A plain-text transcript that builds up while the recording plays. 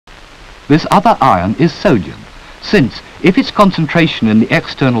This other ion is sodium, since if its concentration in the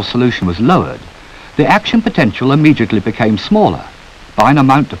external solution was lowered, the action potential immediately became smaller, by an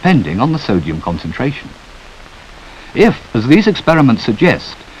amount depending on the sodium concentration. If, as these experiments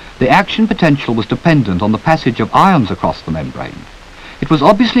suggest, the action potential was dependent on the passage of ions across the membrane, it was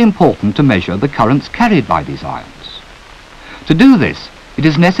obviously important to measure the currents carried by these ions. To do this, it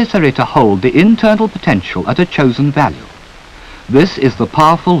is necessary to hold the internal potential at a chosen value. This is the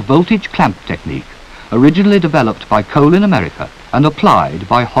powerful voltage clamp technique, originally developed by Cole in America and applied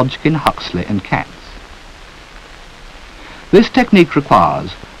by Hodgkin, Huxley and Katz. This technique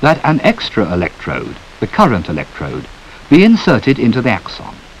requires that an extra electrode, the current electrode, be inserted into the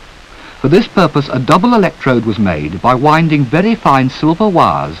axon. For this purpose, a double electrode was made by winding very fine silver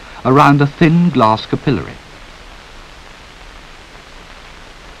wires around a thin glass capillary.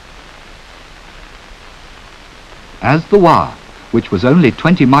 As the wire, which was only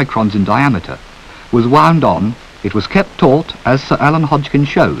 20 microns in diameter, was wound on, it was kept taut, as Sir Alan Hodgkin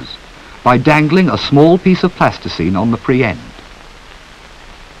shows, by dangling a small piece of plasticine on the free end.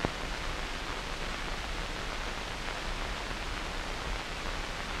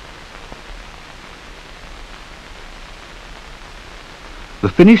 The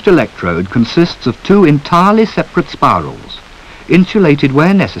finished electrode consists of two entirely separate spirals, insulated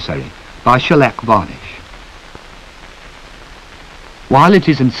where necessary by shellac varnish. While it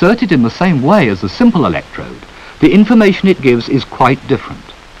is inserted in the same way as the simple electrode, the information it gives is quite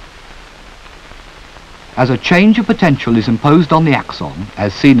different. As a change of potential is imposed on the axon,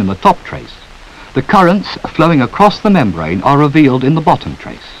 as seen in the top trace, the currents flowing across the membrane are revealed in the bottom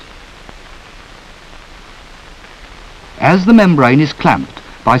trace. As the membrane is clamped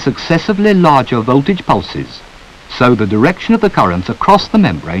by successively larger voltage pulses, so the direction of the currents across the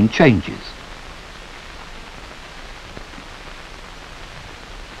membrane changes.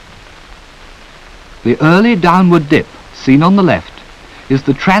 The early downward dip, seen on the left, is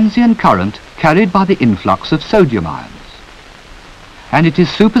the transient current carried by the influx of sodium ions, and it is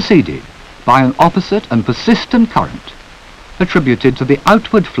superseded by an opposite and persistent current attributed to the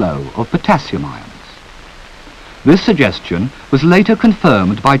outward flow of potassium ions. This suggestion was later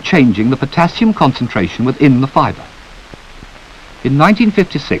confirmed by changing the potassium concentration within the fibre. In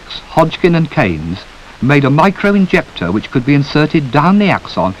 1956, Hodgkin and Keynes made a micro-injector which could be inserted down the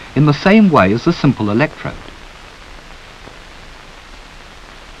axon in the same way as the simple electrode.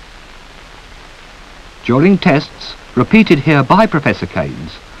 During tests, repeated here by Professor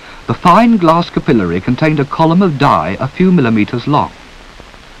Keynes, the fine glass capillary contained a column of dye a few millimeters long.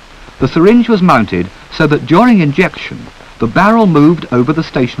 The syringe was mounted so that during injection, the barrel moved over the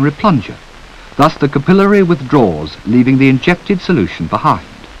stationary plunger. Thus the capillary withdraws, leaving the injected solution behind.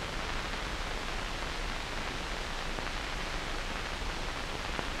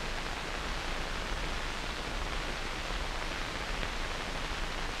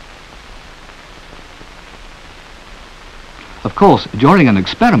 Of course, during an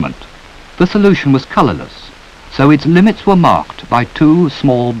experiment, the solution was colourless, so its limits were marked by two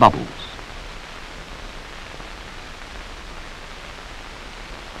small bubbles.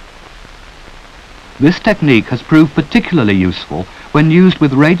 This technique has proved particularly useful when used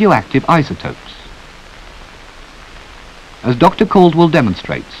with radioactive isotopes. As Dr. Caldwell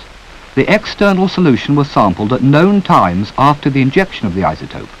demonstrates, the external solution was sampled at known times after the injection of the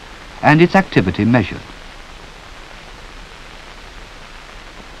isotope and its activity measured.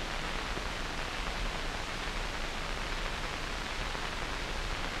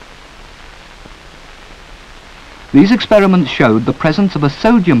 These experiments showed the presence of a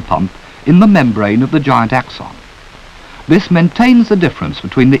sodium pump in the membrane of the giant axon. This maintains the difference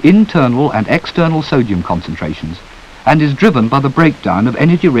between the internal and external sodium concentrations and is driven by the breakdown of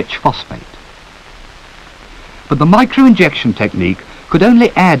energy-rich phosphate. But the micro-injection technique could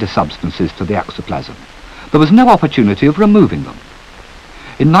only add substances to the axoplasm. There was no opportunity of removing them.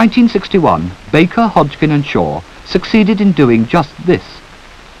 In 1961, Baker, Hodgkin and Shaw succeeded in doing just this.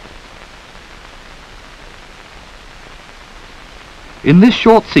 In this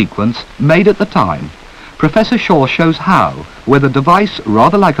short sequence, made at the time, Professor Shaw shows how, with a device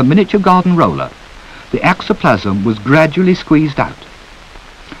rather like a miniature garden roller, the axoplasm was gradually squeezed out.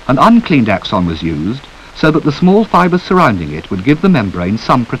 An uncleaned axon was used so that the small fibres surrounding it would give the membrane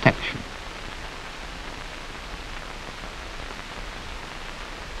some protection.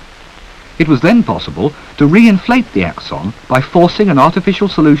 It was then possible to re-inflate the axon by forcing an artificial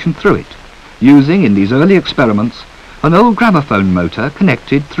solution through it, using, in these early experiments, an old gramophone motor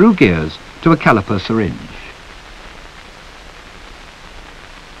connected through gears to a caliper syringe.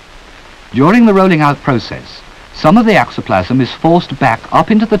 During the rolling out process, some of the axoplasm is forced back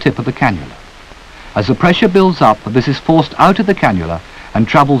up into the tip of the cannula. As the pressure builds up, this is forced out of the cannula and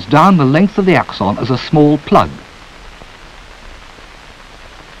travels down the length of the axon as a small plug,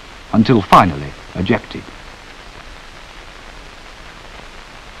 until finally ejected.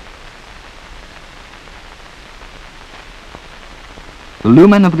 The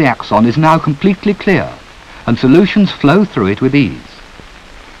lumen of the axon is now completely clear, and solutions flow through it with ease.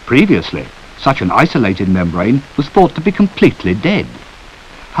 Previously, such an isolated membrane was thought to be completely dead.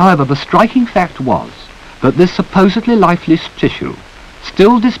 However, the striking fact was that this supposedly lifeless tissue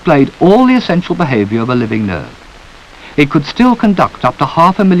still displayed all the essential behavior of a living nerve. It could still conduct up to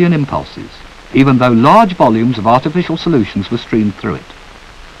 500,000 impulses, even though large volumes of artificial solutions were streamed through it.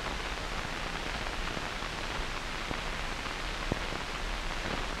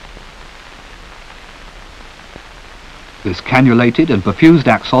 This cannulated and perfused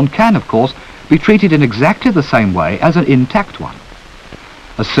axon can, of course, be treated in exactly the same way as an intact one.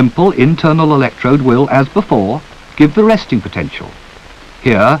 A simple internal electrode will, as before, give the resting potential,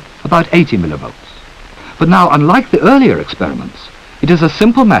 here about 80 millivolts. But now, unlike the earlier experiments, it is a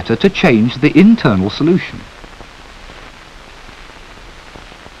simple matter to change the internal solution.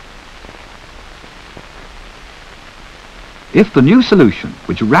 If the new solution,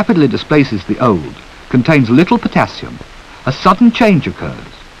 which rapidly displaces the old, contains little potassium, a sudden change occurs.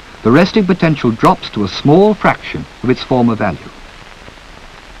 The resting potential drops to a small fraction of its former value.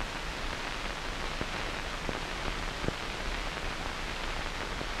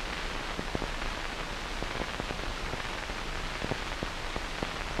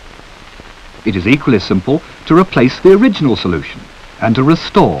 It is equally simple to replace the original solution and to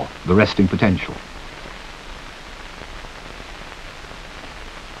restore the resting potential.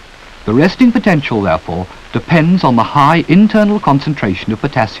 The resting potential, therefore, depends on the high internal concentration of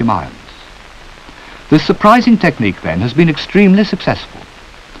potassium ions. This surprising technique, then, has been extremely successful.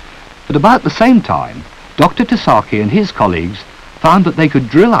 At about the same time, Dr. Tasaki and his colleagues found that they could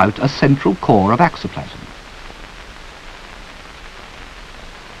drill out a central core of axoplasm.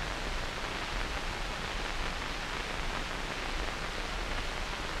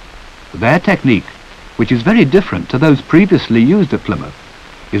 Their technique, which is very different to those previously used at Plymouth,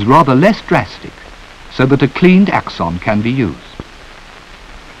 is rather less drastic, so that a cleaned axon can be used.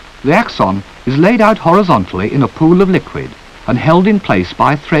 The axon is laid out horizontally in a pool of liquid and held in place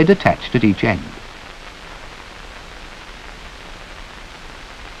by a thread attached at each end.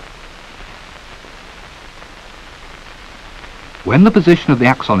 When the position of the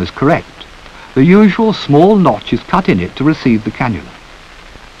axon is correct, the usual small notch is cut in it to receive the cannula.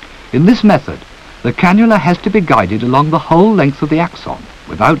 In this method, the cannula has to be guided along the whole length of the axon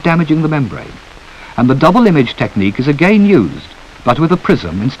without damaging the membrane, and the double image technique is again used, but with a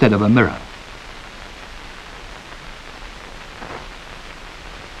prism instead of a mirror.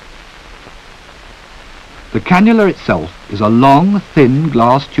 The cannula itself is a long, thin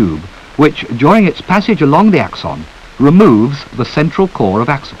glass tube which, during its passage along the axon, removes the central core of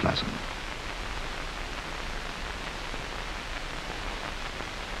axoplasm.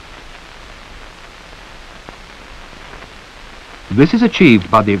 This is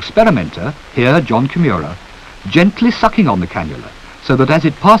achieved by the experimenter, here John Kimura, gently sucking on the cannula so that as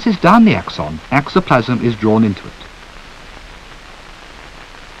it passes down the axon, axoplasm is drawn into it.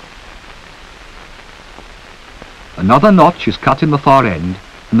 Another notch is cut in the far end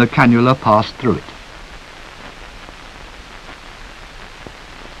and the cannula passed through it.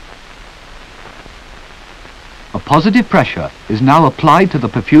 A positive pressure is now applied to the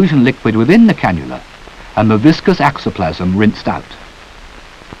perfusion liquid within the cannula and the viscous axoplasm rinsed out.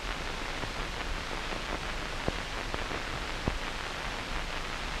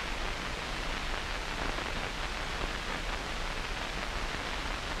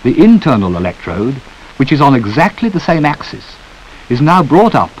 The internal electrode, which is on exactly the same axis, is now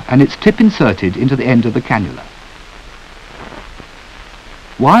brought up and its tip inserted into the end of the cannula.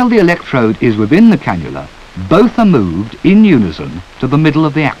 While the electrode is within the cannula, both are moved in unison to the middle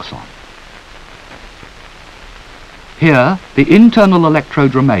of the axon. Here, the internal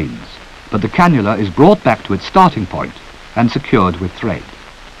electrode remains, but the cannula is brought back to its starting point and secured with thread.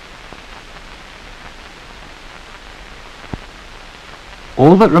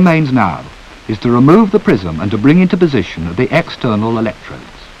 All that remains now is to remove the prism and to bring into position the external electrodes.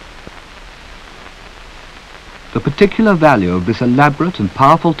 The particular value of this elaborate and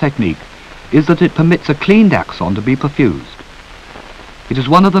powerful technique is that it permits a cleaned axon to be perfused. It is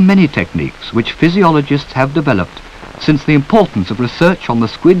one of the many techniques which physiologists have developed since the importance of research on the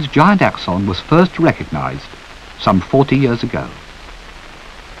squid's giant axon was first recognized some 40 years ago.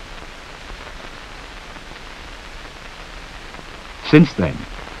 Since then,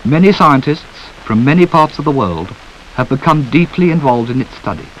 many scientists from many parts of the world have become deeply involved in its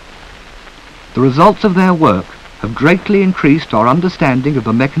study. The results of their work have greatly increased our understanding of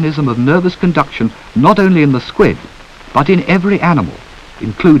the mechanism of nervous conduction not only in the squid, but in every animal,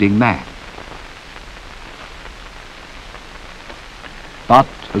 including man. But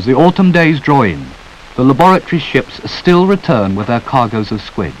as the autumn days draw in, the laboratory ships still return with their cargoes of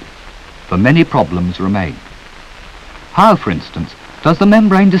squid, for many problems remain. How, for instance, does the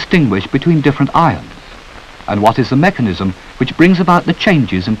membrane distinguish between different ions? And what is the mechanism which brings about the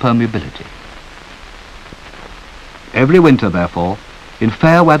changes in permeability? Every winter, therefore, in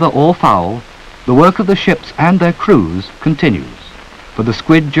fair weather or foul, the work of the ships and their crews continues, for the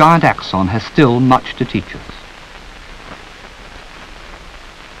squid giant axon has still much to teach us.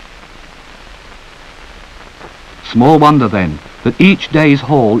 Small wonder, then, that each day's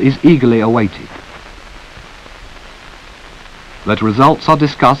haul is eagerly awaited, that results are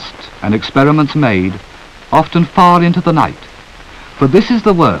discussed and experiments made, often far into the night, for this is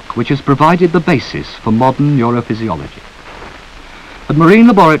the work which has provided the basis for modern neurophysiology. At marine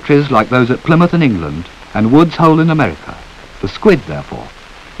laboratories like those at Plymouth in England and Woods Hole in America, the squid, therefore,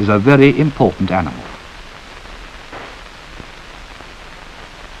 is a very important animal.